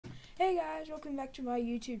Hey guys, welcome back to my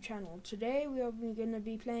YouTube channel. Today we are going to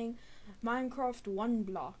be playing Minecraft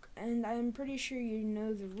Oneblock, and I'm pretty sure you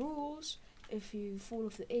know the rules. If you fall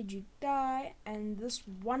off the edge you die, and this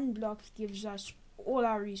one block gives us all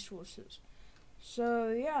our resources. So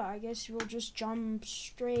yeah, I guess we'll just jump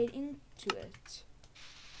straight into it.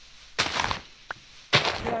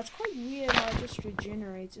 Yeah, it's quite weird how it just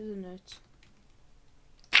regenerates, isn't it?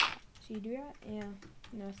 So you do that? Yeah,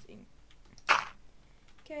 nothing.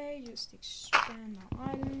 Okay, just expand our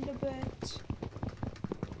island a bit.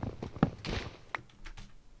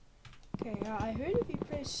 Okay, I heard if you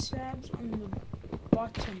press slabs on the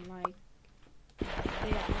bottom, like,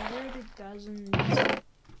 yeah, I heard it doesn't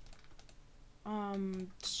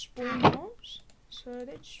spawn mobs. So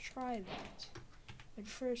let's try that. But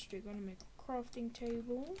first we're gonna make a crafting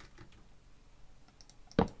table.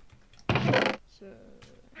 So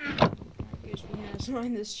I guess we have to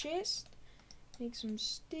find this chest. Make some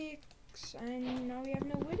sticks, and now we have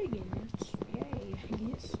no wood again. That's yay, I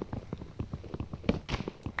guess.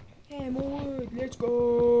 Hey, more wood, let's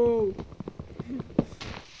go!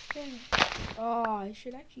 Okay. Oh, I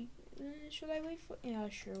should actually, should I wait for, yeah,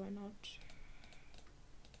 sure, why not?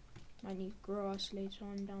 Might need grass later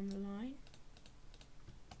on down the line.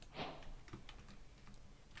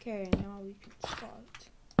 Okay, now we can start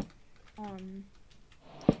on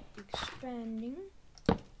expanding.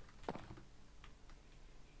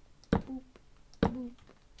 Boop.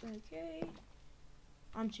 Okay.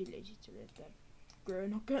 I'm too lazy to let that grow,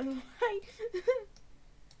 not gonna lie.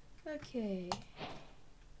 Okay.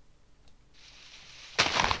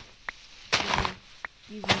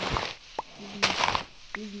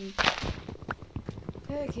 Give me.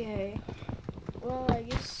 Okay. Well, I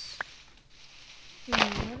guess. What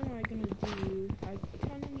am I gonna do? I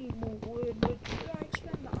kinda need more wood, but should I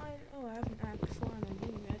expand the iron? Oh, I have an axe. Why am I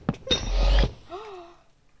doing that?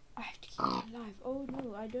 I have to keep it alive. Oh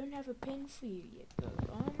no, I don't have a pen for you yet though.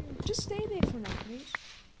 Just stay there for now, please.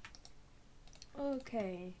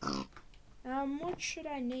 Okay. What should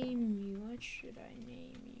I name you?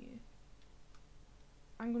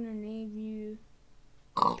 I'm gonna name you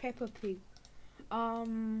Peppa Pig. I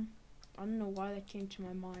don't know why that came to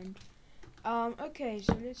my mind. Okay,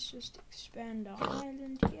 so let's just expand our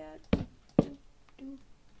island here.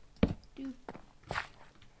 Doop.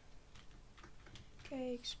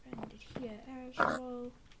 Okay, expand it here as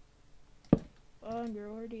well. And we're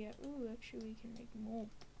already at, ooh, actually we can make more.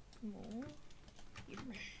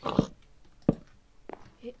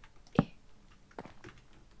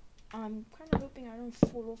 I'm kind of hoping I don't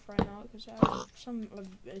fall off right now because I have some of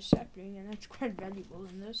a sapling, and that's quite valuable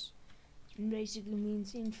in this. It basically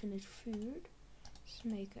means infinite food. Let's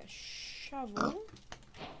make a shovel.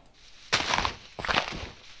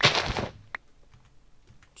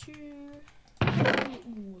 2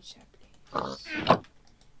 more saplings. I don't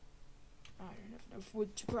have enough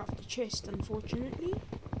wood to craft a chest, unfortunately.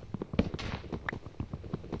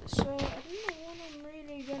 So, I don't know what I'm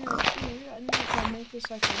really gonna do. I don't know if I'll make this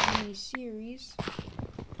like a mini series.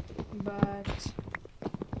 But,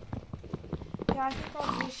 yeah, I think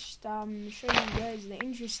I'll just show you guys the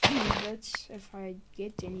interesting bits if I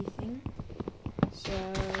get anything.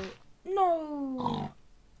 So, no!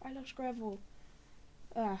 I lost gravel.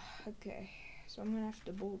 Okay. So I'm gonna have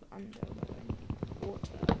to build under, but I need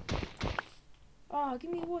water. Oh,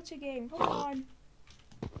 give me water, game. Come on.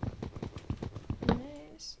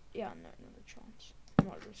 This. Yeah, no, not a chance. I'm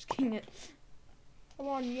not risking it. Come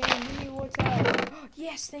on, game, give me water.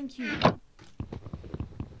 Yes, thank you.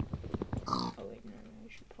 Oh wait, no, I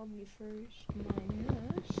should probably first mine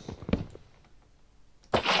this.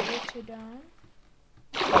 Water down.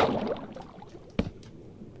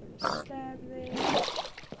 Put a slab there.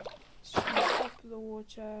 Scoop up the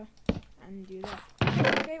water and do that.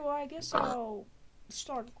 Okay, well I guess I'll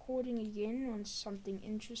start recording again once something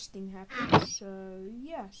interesting happens. So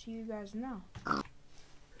yeah, see you guys now.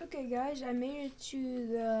 Okay guys, I made it to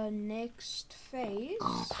the next phase.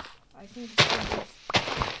 I think it's called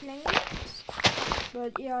plains.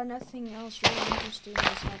 But yeah, nothing else really interesting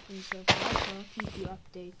has happened so far, so I'll keep you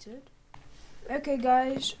updated. Okay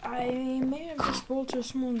guys, I may have just built a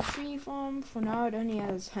small tree farm. For now it only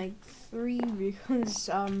has like 3 because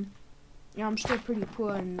yeah, I'm still pretty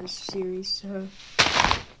poor in this series, so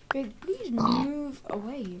please move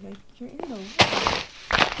away, like you're in the way.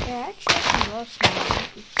 Yeah, I actually have some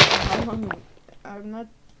grass now. I'm not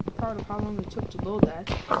proud of how long it took to build that,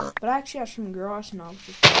 but I actually have some grass now, which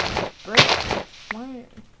is great. Why?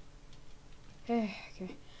 Okay.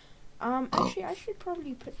 Actually, I should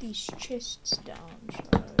probably put these chests down,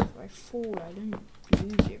 so if I fall, I don't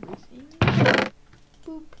lose everything.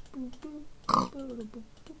 Boop, boop, boop, boop, boop,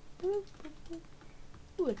 boop. Ooh,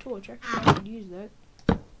 a torch. Actually, I could use that.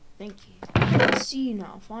 Thank you. See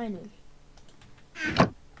now, finally.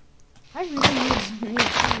 I really need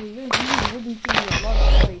wooden things a lot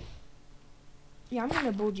today. Yeah, I'm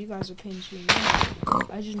gonna build you guys a pin soon.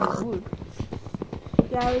 I just need wood.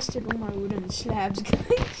 Yeah, I wasted all my wood on the slabs,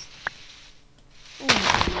 guys. Oh my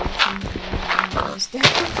god, okay.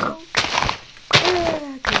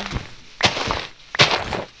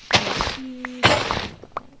 Let's see.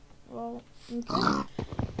 Well, okay.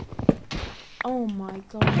 Oh my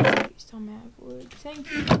god, please tell me I have wood.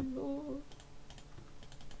 Thank you, Lord.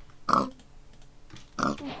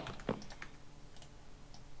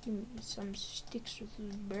 Give me some sticks with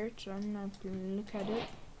this bird, so I'm not gonna look at it.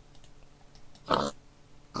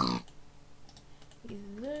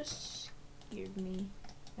 Give this, give me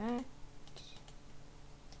that,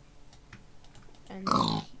 and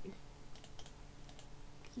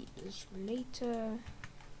keep this for later.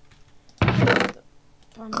 The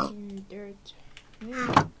pumpkin dirt.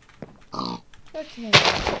 Yeah. Okay.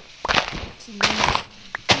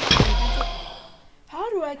 How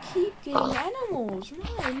do I keep getting animals?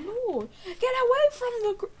 My lord. Get away from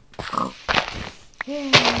the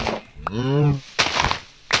yeah.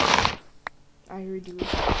 I already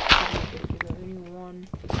wish I could get anyone.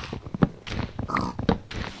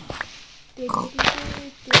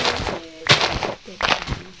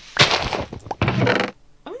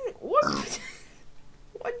 What?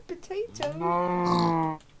 One potato?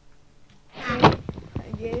 Okay, I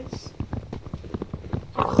guess.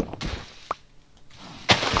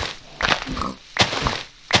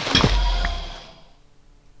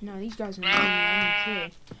 No, these guys are not me.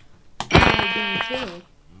 I don't care.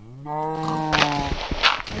 I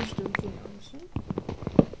just don't care, honestly.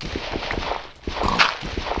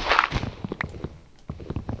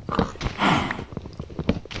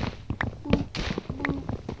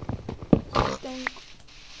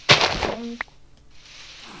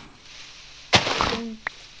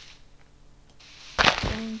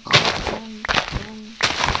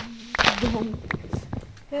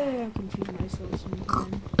 Yeah, I confuse myself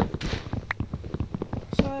sometimes.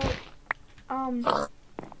 So, I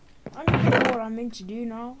don't know what I'm meant to do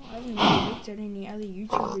now. I haven't really looked at any other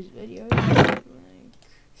YouTubers' videos.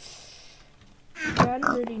 I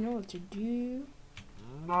don't really know what to do.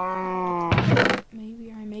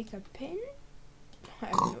 Maybe I make a pin? I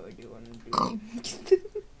have no idea what I'm doing.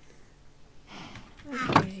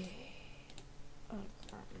 Okay.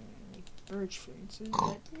 Like birch, for instance,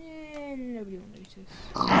 but nobody will notice.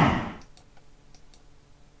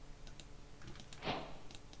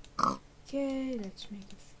 Okay, let's make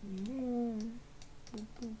a few more.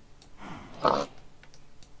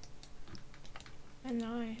 And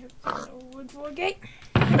now I have no wood for a gate.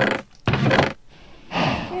 Yeah, I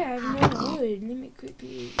have no wood. Let me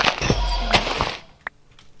quickly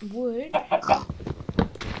wood.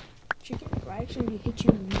 Chicken, if I actually hit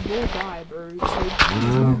you, you will die, bro. So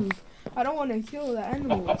move. I don't want to kill the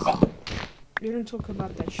animals. We don't talk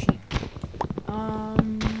about that sheep. Oh,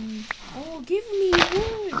 give me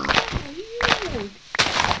wood. Oh,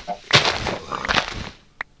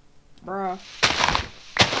 bruh.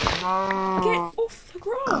 Get off the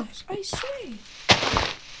grass, I swear.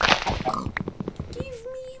 Give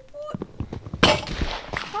me wood.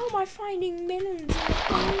 How am I finding melons in the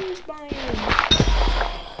plains biome?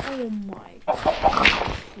 Oh my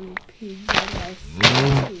god. Little pigs that I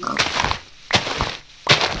food.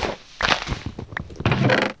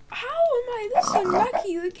 How am I this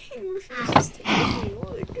unlucky? The game refuses to give me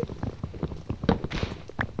wood.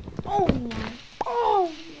 Oh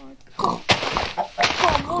my god.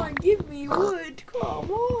 Come on, give me wood.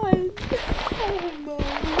 Come on. Oh my lord.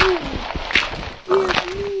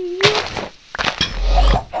 Give me wood.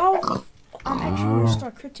 Oh, I'm actually going to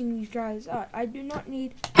start critting these guys out. I do not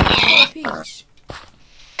need 4 pigs.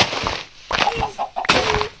 I still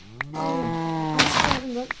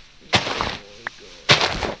haven't got...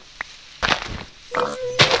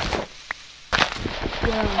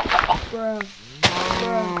 Bruh.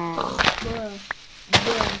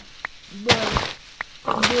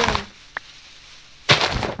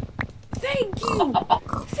 Thank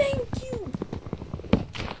you.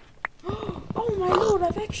 Oh my lord,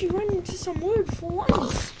 I've actually run into some wood for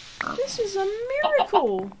once. This is a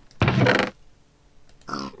miracle.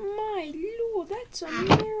 My lord, that's a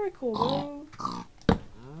miracle,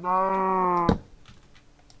 bro.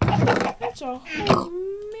 That's a whole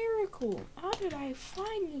miracle. How did I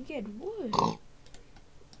finally get wood?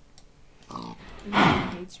 Everyone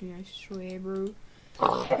hates me, I swear, bro.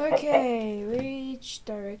 Okay, which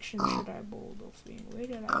direction should I bold off in? Where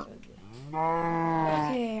did I go?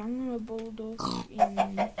 Okay, I'm gonna bold off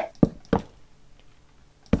in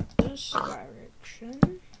this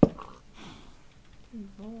direction.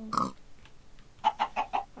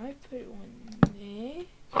 I put one there.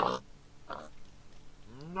 So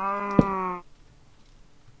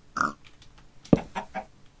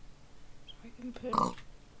I can put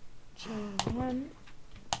so 1,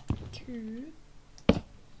 2,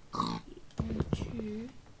 1, 2,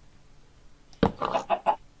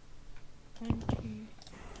 1, 2,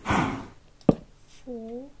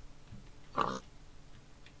 4,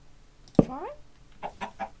 5,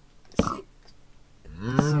 6,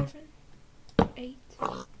 7, 8,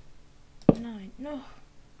 9. No,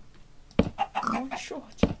 one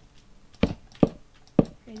short. Okay,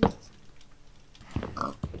 this is,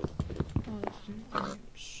 I'm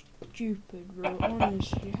stupid, bro.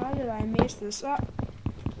 Honestly, how did I mess this up?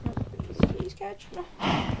 No, please catch. No.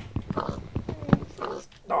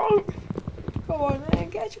 No. Come on, man,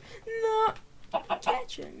 catch it. No.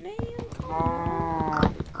 Catch it, man. Come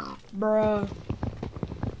on. Bruh.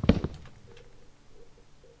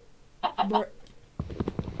 Bruh.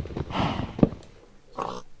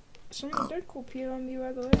 Something don't call Peter on me,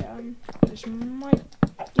 by the way. This might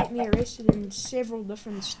get me arrested in several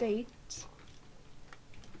different states.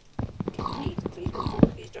 Okay, please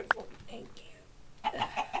don't fall. Thank you.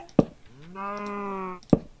 No.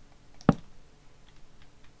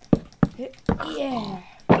 Yeah.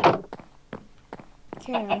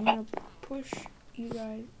 Okay, I'm gonna push you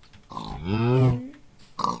guys in.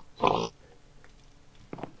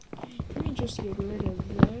 Let me just get rid of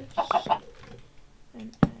this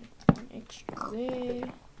and add one extra there.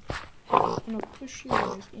 I'm gonna push you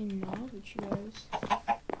guys in now, but you guys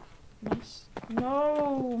must.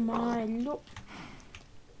 No, my look.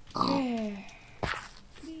 Yeah.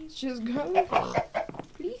 Please just go.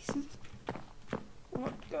 Please. Come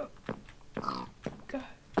on, go. Go.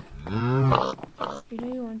 You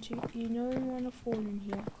know you want to. You know you want to fall in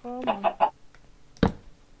here. Come on.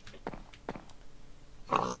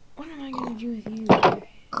 What am I gonna do with you guys?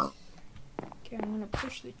 Okay, I'm gonna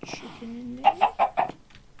push the chicken in there.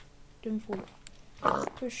 Don't fall.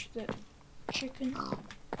 Push the chicken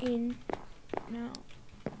in now.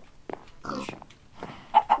 Push.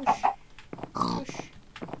 Push. Push.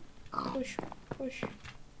 Push. Push.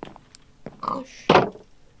 Push.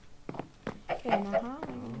 Okay, now how am I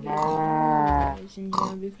gonna get you guys in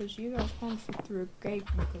here because you guys can't fit through a gate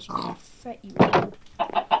because of how fat you are.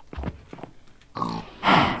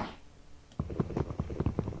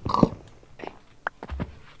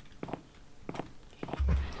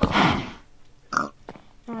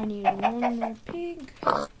 I need one more pig.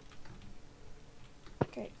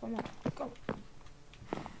 Okay, come on, go.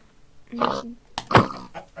 Listen.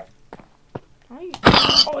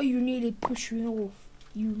 Oh, you nearly pushed me off.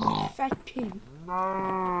 You fat pig.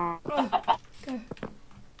 Go, go, go,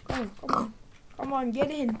 come on. Come on,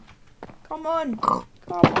 get in. Come on, come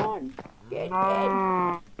on. Get in.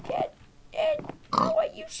 Get in. How are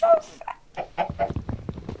you so fat?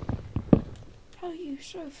 How are you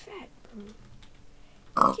so fat, bro?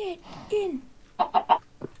 Get in.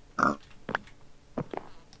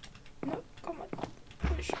 No, come on.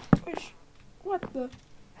 Push, push. What the?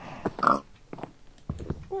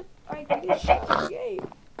 What? I glitched out the game.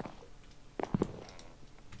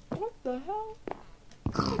 What the hell?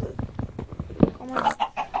 Come on.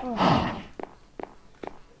 Oh.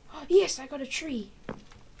 Yes, I got a tree.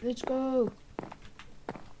 Let's go.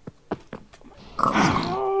 Come on. Let's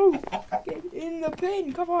go. Get in the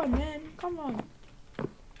pen. Come on, man. Come on.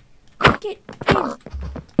 Get in.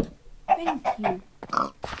 Thank you.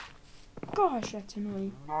 Gosh, that's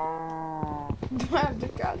annoying. Do I have the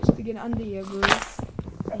guts to get under here, bro?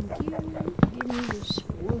 Thank you. Give me this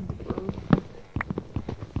wood, bro.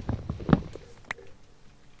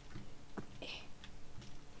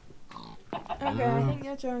 Okay, I think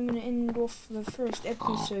that's how I'm gonna end off the first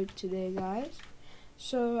episode today, guys.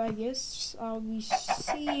 So I guess I'll be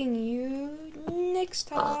seeing you next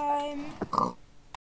time.